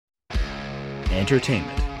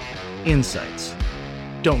entertainment, insights.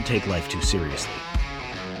 Don't take life too seriously.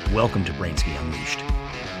 Welcome to Brainsky Unleashed.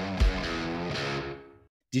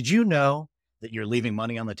 Did you know that you're leaving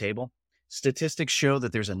money on the table? Statistics show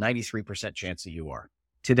that there's a 93% chance that you are.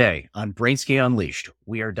 Today on Brainsky Unleashed,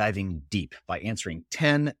 we are diving deep by answering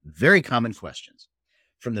 10 very common questions.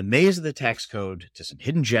 From the maze of the tax code to some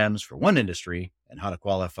hidden gems for one industry and how to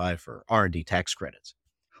qualify for R&D tax credits.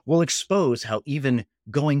 We'll expose how even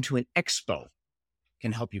going to an expo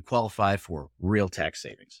can help you qualify for real tax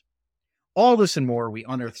savings. All this and more, we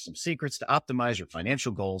unearth some secrets to optimize your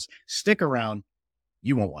financial goals. Stick around.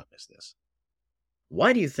 You won't want to miss this.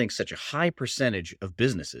 Why do you think such a high percentage of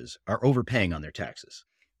businesses are overpaying on their taxes?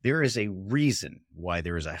 There is a reason why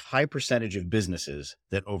there is a high percentage of businesses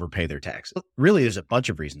that overpay their taxes. Really, there's a bunch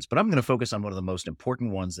of reasons, but I'm going to focus on one of the most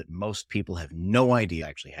important ones that most people have no idea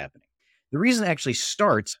actually happening. The reason actually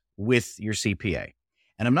starts with your CPA.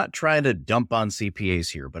 And I'm not trying to dump on CPAs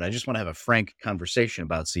here, but I just want to have a frank conversation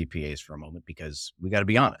about CPAs for a moment because we got to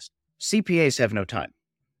be honest. CPAs have no time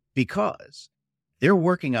because they're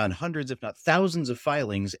working on hundreds, if not thousands of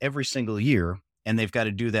filings every single year. And they've got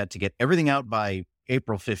to do that to get everything out by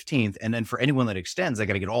April 15th. And then for anyone that extends, they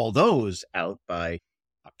got to get all those out by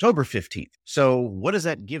October 15th. So what does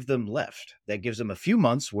that give them left? That gives them a few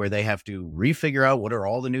months where they have to refigure out what are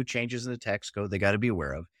all the new changes in the tax code they got to be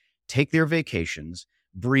aware of, take their vacations,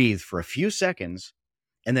 breathe for a few seconds,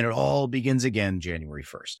 and then it all begins again January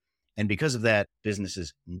 1st. And because of that,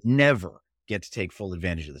 businesses never get to take full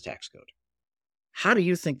advantage of the tax code. How do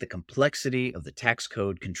you think the complexity of the tax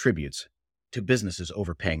code contributes to businesses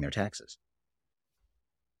overpaying their taxes?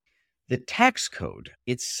 The tax code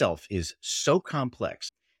itself is so complex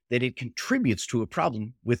that it contributes to a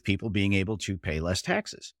problem with people being able to pay less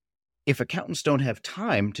taxes. If accountants don't have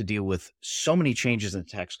time to deal with so many changes in the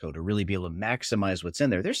tax code to really be able to maximize what's in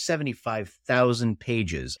there, there's 75,000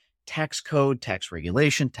 pages, tax code, tax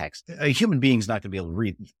regulation, a human being's not going to be able to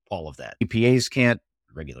read all of that. CPAs can't,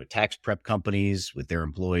 regular tax prep companies with their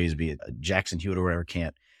employees, be it Jackson Hewitt or whatever,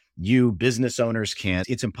 can't. You business owners can't.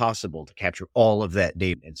 It's impossible to capture all of that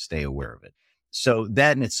data and stay aware of it. So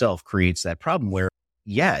that in itself creates that problem where,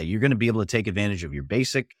 yeah, you're going to be able to take advantage of your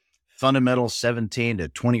basic fundamental 17 to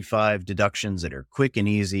 25 deductions that are quick and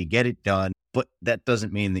easy, get it done. But that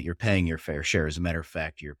doesn't mean that you're paying your fair share. As a matter of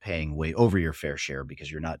fact, you're paying way over your fair share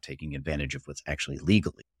because you're not taking advantage of what's actually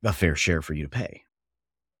legally a fair share for you to pay.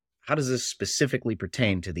 How does this specifically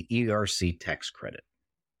pertain to the ERC tax credit?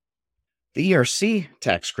 The ERC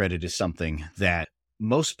tax credit is something that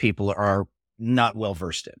most people are not well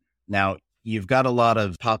versed in. Now, you've got a lot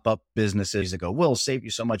of pop-up businesses that go, we'll save you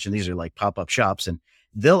so much. And these are like pop-up shops, and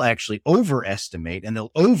they'll actually overestimate and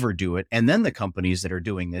they'll overdo it. And then the companies that are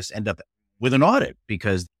doing this end up with an audit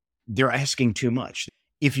because they're asking too much.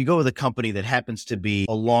 If you go with a company that happens to be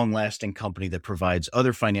a long-lasting company that provides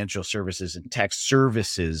other financial services and tax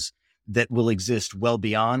services that will exist well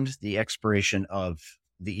beyond the expiration of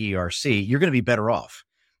the ERC, you're going to be better off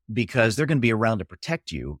because they're going to be around to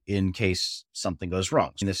protect you in case something goes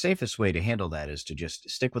wrong. And the safest way to handle that is to just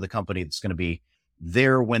stick with a company that's going to be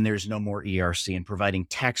there when there's no more ERC and providing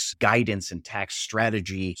tax guidance and tax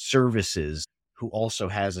strategy services, who also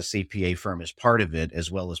has a CPA firm as part of it,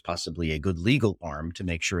 as well as possibly a good legal arm to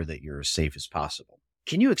make sure that you're as safe as possible.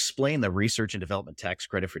 Can you explain the research and development tax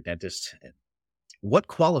credit for dentists? What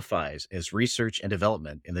qualifies as research and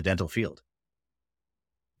development in the dental field?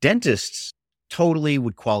 Dentists totally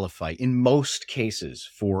would qualify in most cases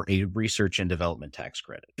for a research and development tax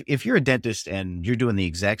credit. If you're a dentist and you're doing the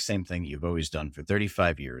exact same thing you've always done for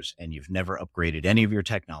 35 years and you've never upgraded any of your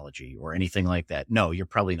technology or anything like that, no, you're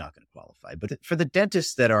probably not going to qualify. But for the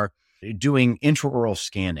dentists that are doing intraoral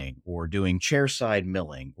scanning or doing chairside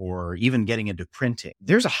milling or even getting into printing,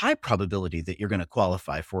 there's a high probability that you're going to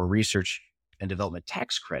qualify for a research and development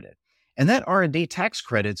tax credit. And that R&D tax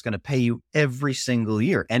credit is going to pay you every single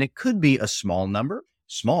year. And it could be a small number,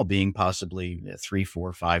 small being possibly $3,000,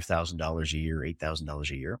 $4,000, $5,000 a year,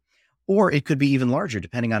 $8,000 a year, or it could be even larger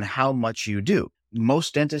depending on how much you do.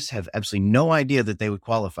 Most dentists have absolutely no idea that they would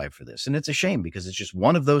qualify for this. And it's a shame because it's just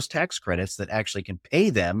one of those tax credits that actually can pay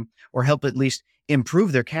them or help at least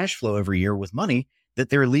improve their cash flow every year with money that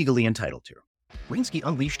they're legally entitled to. Brainsky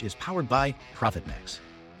Unleashed is powered by ProfitMax.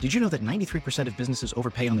 Did you know that 93% of businesses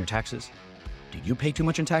overpay on their taxes? Do you pay too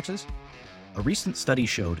much in taxes? A recent study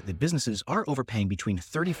showed that businesses are overpaying between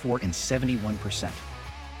 34 and 71%.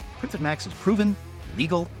 ProfitMax has proven,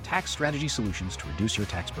 legal tax strategy solutions to reduce your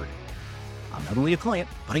tax burden. I'm not only a client,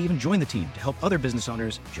 but I even joined the team to help other business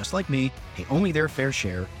owners just like me pay only their fair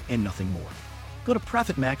share and nothing more. Go to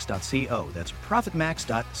profitmax.co. That's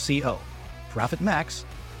profitmax.co. ProfitMax,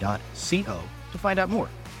 to find out more.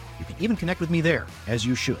 You can even connect with me there, as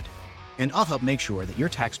you should. And I'll help make sure that your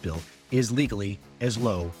tax bill is legally as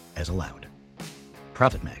low as allowed.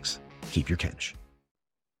 Profit Max. Keep your cash.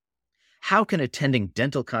 How can attending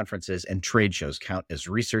dental conferences and trade shows count as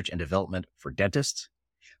research and development for dentists?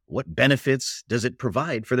 What benefits does it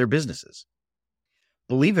provide for their businesses?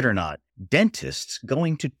 Believe it or not, dentists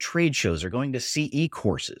going to trade shows or going to CE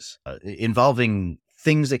courses involving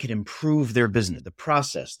things that can improve their business, the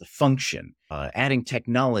process, the function, adding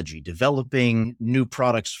technology, developing new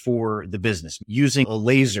products for the business, using a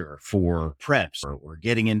laser for preps or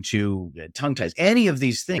getting into tongue ties, any of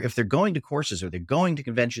these things. If they're going to courses or they're going to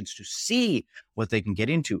conventions to see what they can get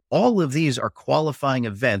into, all of these are qualifying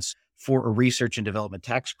events for a research and development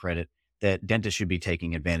tax credit that dentists should be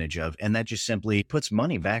taking advantage of. And that just simply puts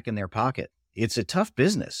money back in their pocket. It's a tough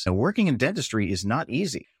business. And working in dentistry is not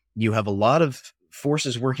easy. You have a lot of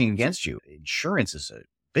forces working against you. Insurance is a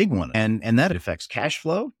big one. And that affects cash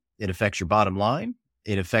flow. It affects your bottom line.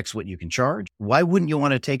 It affects what you can charge. Why wouldn't you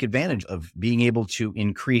want to take advantage of being able to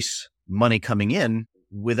increase money coming in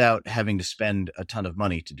without having to spend a ton of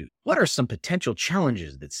money to do? What are some potential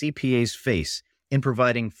challenges that CPAs face in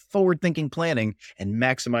providing forward-thinking planning and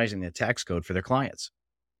maximizing the tax code for their clients?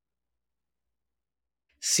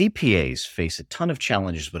 CPAs face a ton of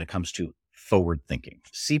challenges when it comes to forward thinking.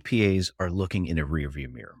 CPAs are looking in a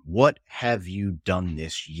rearview mirror. What have you done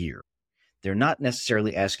this year? They're not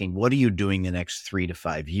necessarily asking, what are you doing the next 3 to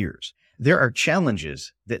 5 years? There are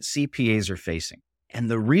challenges that CPAs are facing. And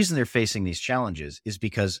the reason they're facing these challenges is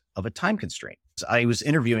because of a time constraint. I was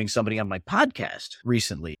interviewing somebody on my podcast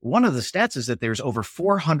recently. One of the stats is that there's over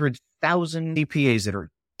 400,000 CPAs that are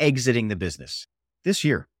exiting the business this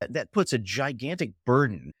year. That puts a gigantic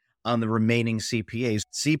burden on the remaining CPAs.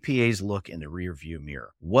 CPAs look in the rearview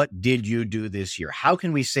mirror. What did you do this year? How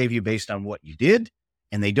can we save you based on what you did?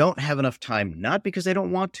 And they don't have enough time, not because they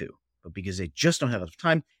don't want to, but because they just don't have enough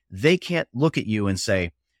time. They can't look at you and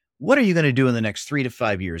say, what are you going to do in the next 3 to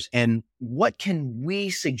 5 years? And what can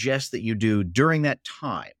we suggest that you do during that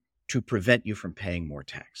time to prevent you from paying more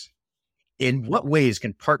tax? In what ways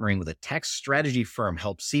can partnering with a tax strategy firm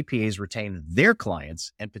help CPAs retain their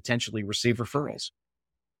clients and potentially receive referrals?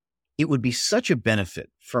 It would be such a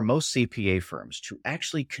benefit for most CPA firms to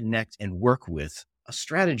actually connect and work with a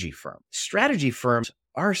strategy firm. Strategy firms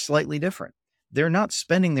are slightly different. They're not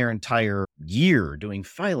spending their entire year doing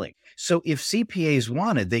filing. So if CPAs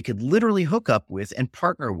wanted, they could literally hook up with and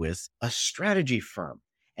partner with a strategy firm.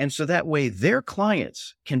 And so that way their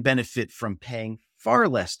clients can benefit from paying far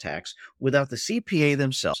less tax without the CPA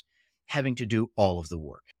themselves having to do all of the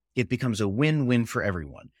work. It becomes a win-win for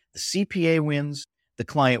everyone. The CPA wins, the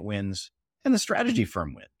client wins, and the strategy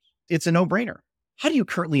firm wins. It's a no-brainer. How do you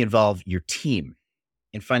currently involve your team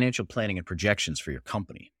in financial planning and projections for your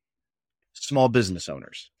company? Small business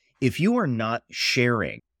owners, if you are not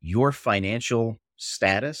sharing your financial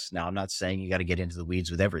status, now I'm not saying you got to get into the weeds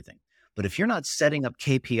with everything, but if you're not setting up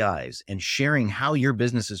KPIs and sharing how your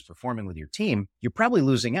business is performing with your team, you're probably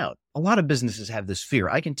losing out. A lot of businesses have this fear.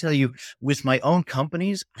 I can tell you with my own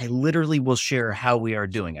companies, I literally will share how we are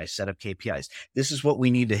doing. I set up KPIs. This is what we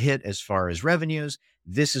need to hit as far as revenues.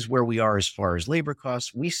 This is where we are as far as labor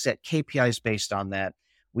costs. We set KPIs based on that.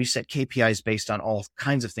 We set KPIs based on all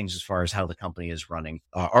kinds of things as far as how the company is running.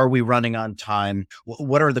 Are we running on time?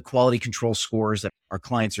 What are the quality control scores that our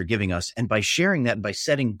clients are giving us? And by sharing that and by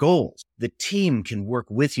setting goals, the team can work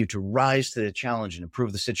with you to rise to the challenge and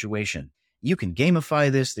improve the situation. You can gamify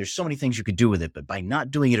this. There's so many things you could do with it, but by not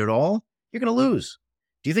doing it at all, you're going to lose.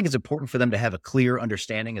 Do you think it's important for them to have a clear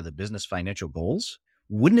understanding of the business financial goals?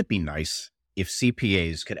 Wouldn't it be nice if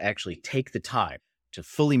CPAs could actually take the time to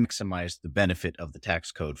fully maximize the benefit of the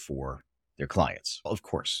tax code for their clients? Of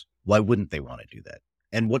course. Why wouldn't they want to do that?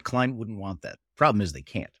 And what client wouldn't want that? Problem is they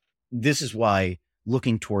can't. This is why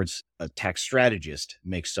looking towards a tax strategist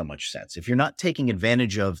makes so much sense. If you're not taking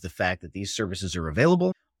advantage of the fact that these services are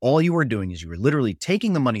available, all you are doing is you are literally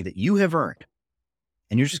taking the money that you have earned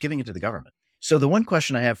and you're just giving it to the government. So the one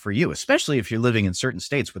question I have for you, especially if you're living in certain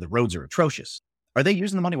states where the roads are atrocious, are they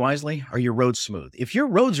using the money wisely? Are your roads smooth? If your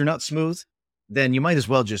roads are not smooth, then you might as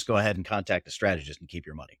well just go ahead and contact a strategist and keep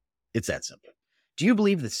your money. It's that simple. Do you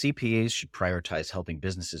believe that CPAs should prioritize helping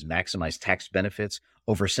businesses maximize tax benefits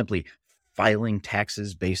over simply filing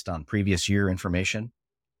taxes based on previous year information?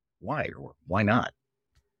 Why or why not?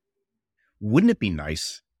 Wouldn't it be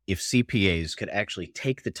nice if CPAs could actually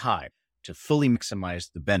take the time to fully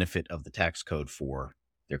maximize the benefit of the tax code for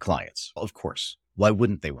their clients? Of course. Why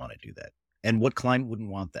wouldn't they want to do that? And what client wouldn't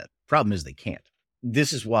want that? Problem is they can't.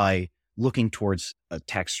 This is why looking towards a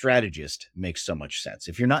tax strategist makes so much sense.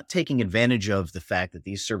 If you're not taking advantage of the fact that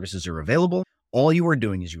these services are available, all you are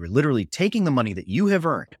doing is you are literally taking the money that you have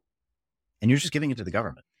earned and you're just giving it to the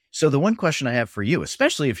government. So the one question I have for you,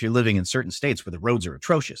 especially if you're living in certain states where the roads are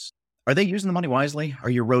atrocious, are they using the money wisely? Are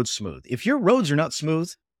your roads smooth? If your roads are not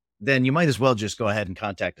smooth, then you might as well just go ahead and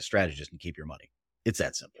contact a strategist and keep your money. It's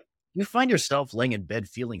that simple. You find yourself laying in bed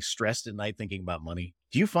feeling stressed at night thinking about money?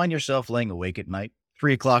 Do you find yourself laying awake at night?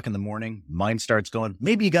 3:00 in the morning, mind starts going,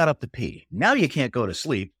 maybe you got up to pee. Now you can't go to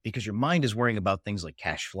sleep because your mind is worrying about things like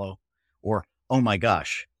cash flow or, oh my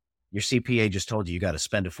gosh, your CPA just told you got to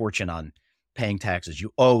spend a fortune on paying taxes.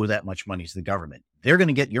 You owe that much money to the government. They're going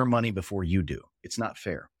to get your money before you do. It's not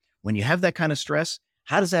fair. When you have that kind of stress,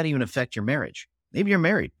 how does that even affect your marriage? Maybe you're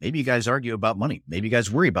married. Maybe you guys argue about money. Maybe you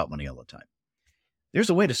guys worry about money all the time. There's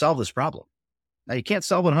a way to solve this problem. Now, you can't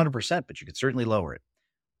solve it 100%, but you can certainly lower it.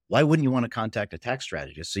 Why wouldn't you want to contact a tax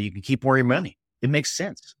strategist so you can keep more of your money? It makes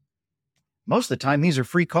sense. Most of the time, these are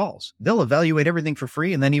free calls. They'll evaluate everything for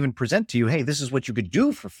free and then even present to you, hey, this is what you could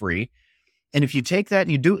do for free. And if you take that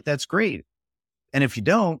and you do it, that's great. And if you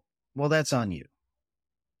don't, well, that's on you.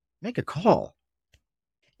 Make a call.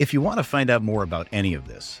 If you want to find out more about any of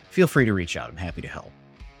this, feel free to reach out. I'm happy to help.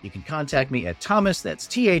 You can contact me at Thomas, that's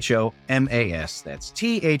THOMAS, that's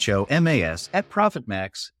THOMAS at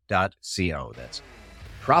profitmax.co. That's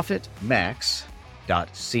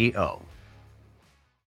profitmax.co.